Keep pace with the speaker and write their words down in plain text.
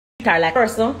her like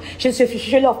person.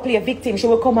 She love play a victim. She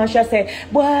will come and she'll say,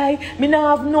 boy, me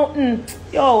not have nothing.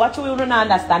 Yo, what you don't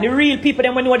understand? The real people,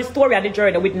 them when know the story of the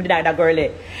journey with me, that girl,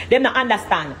 them not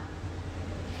understand.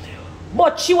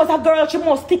 But she was a girl, she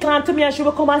must stick on to me and she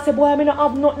will come and say, boy, I not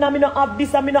have nothing, I not have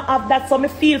this, I not have that. So me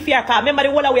feel fear. Cause remember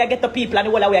the whole way I get the people and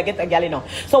the whole way I get a girl, you know.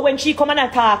 So when she come and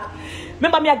attack,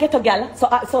 remember me I get a girl.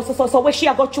 So where she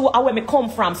go through where me come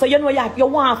from. So you know you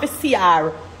want to see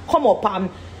her come up and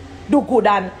do good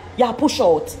and you push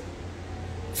out.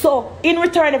 So in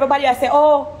return, everybody I say,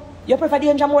 oh, you prefer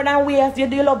danger more than ways, you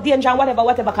do love danger and whatever,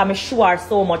 because I show her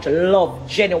so much love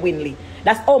genuinely.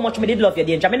 That's how much me did love you,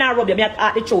 danger. Me not rub you, me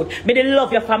at the truth. Me did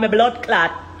love you from my blood clot,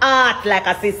 heart like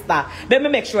a sister. Let me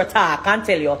make sure talk and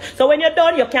tell you. So when you're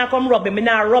done, you can't come rub me. Me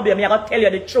not rub you, me I gotta tell you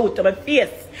the truth to my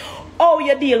face. How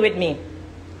you deal with me?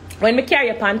 When me carry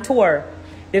you on tour,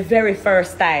 the very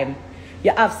first time,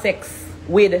 you have sex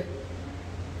with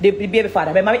the baby father.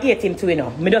 Remember, I hate him too, you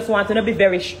know. Me just want to be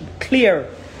very clear.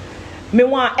 Me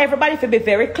want everybody to be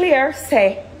very clear.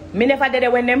 Say, me never did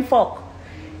it when them fuck.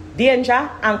 Danger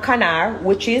and Canar,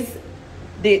 which is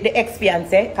the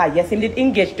ex-fiance, because yes, him did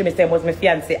engage to me, say was my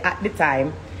fiance at the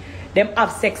time. Them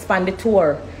have sex on the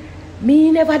tour.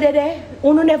 Me never did it.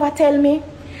 Uno never tell me.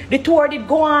 The tour did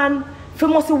go on for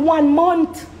must 1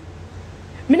 month.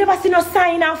 Me never see no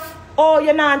sign of, oh,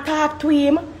 you not talk to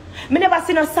him. Me never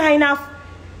see no sign of,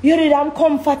 you did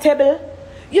uncomfortable.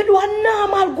 You do a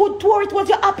normal good tour. It was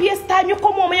your happiest time. You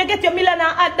come home and you get your $1 million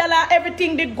 $1,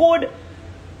 everything did good.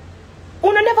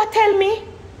 You never tell me.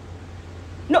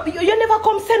 No, you never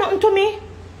come say nothing to me.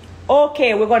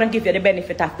 Okay, we're going to give you the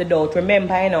benefit of the doubt.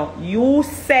 Remember, you know, you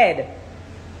said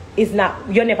it's not,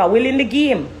 you never will in the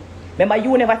game. Remember,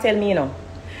 you never tell me, you know.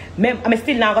 I'm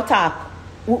still not going to talk.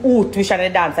 Who tuition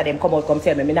and dancer them come out come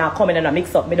tell me. Me now come in and I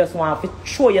mix up. Me just want to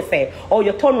show you say, oh,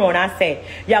 you turn around and say,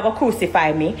 you are going to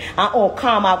crucify me. And oh,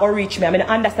 karma going to reach me. I mean,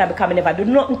 I understand because I never do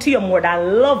nothing to you more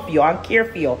than love you and care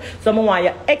for you. So I want you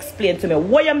to explain to me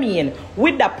what you mean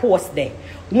with that post there.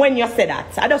 When you say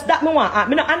that. I just that me want. I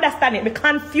don't understand it. Me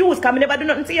confused because I never do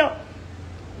nothing to you.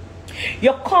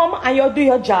 You come and you do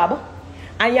your job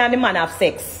and you and the man have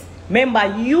sex.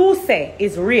 Remember, you say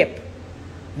it's rape.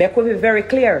 That could be very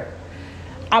clear.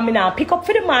 I'm now pick up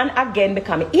for the man again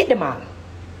because I eat the man.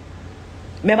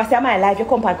 Remember, say my life, you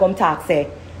come and come talk, say,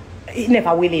 he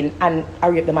never willing and I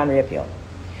rape the man, rape you.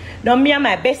 Now, me and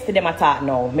my bestie them I talk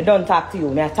now. Me don't talk to you,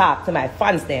 me I talk to my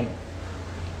fans them.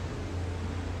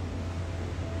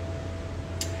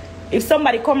 If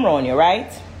somebody come around you,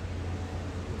 right?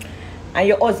 And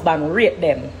your husband rape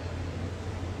them.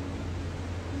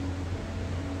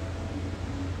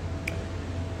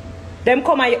 Them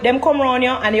come around you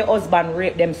and your husband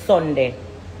rape them Sunday.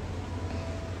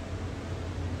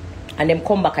 And them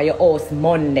come back at your house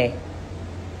Monday.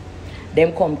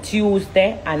 Them come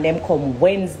Tuesday and them come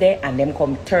Wednesday and them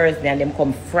come Thursday and them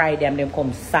come Friday and them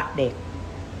come Saturday.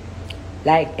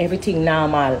 Like everything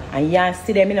normal. And you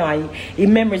see them, you know, and the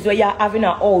memories where you're having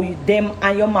oh, them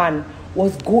and your man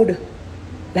was good.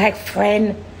 Like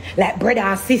friend, like brother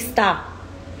and sister.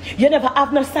 You never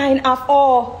have no sign of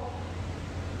oh,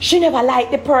 she never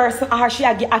liked the person or she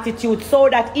had the attitude, so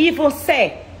that even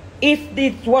say if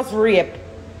it was rape,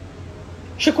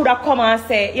 she could have come and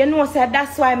say, you know, sir,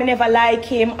 that's why me never like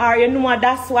him, or you know,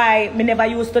 that's why me never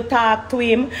used to talk to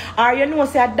him, or you know,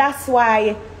 sir, that's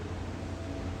why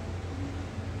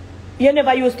you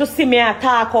never used to see me and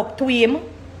talk up to him.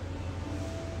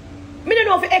 Me don't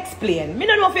know if you explain. Me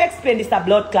don't know if you explain this to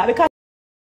blood clot because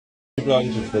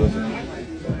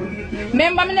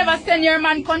remember me never send your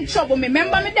man come trouble me.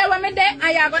 Remember me there when me there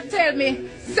and you go tell me,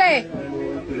 say,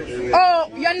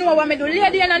 oh, you know what me do.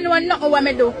 Lady, you know nothing what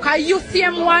me do. Cause you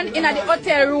same one in the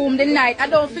hotel room the night. I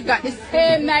don't forget the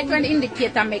same night when the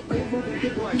indicator make.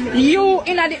 You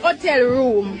in the hotel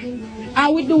room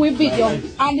and we do a video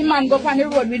and the man go up on the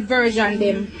road with version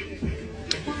them.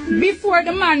 Before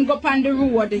the man go up on the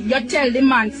road, you tell the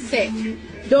man, say,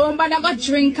 don't bother go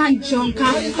drink and junk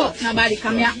and fuck nobody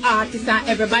because I'm an artist and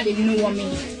everybody know me.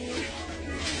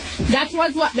 That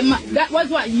was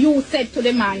what you said to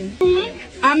the man.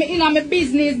 I'm in my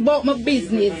business about my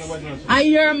business. And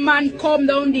your man come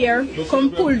down there,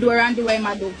 come pull door and do what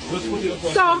I do.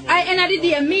 So at the end of the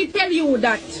day, me tell you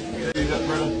that.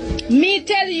 Me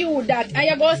tell you that, and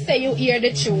you go say you hear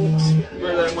the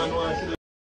truth.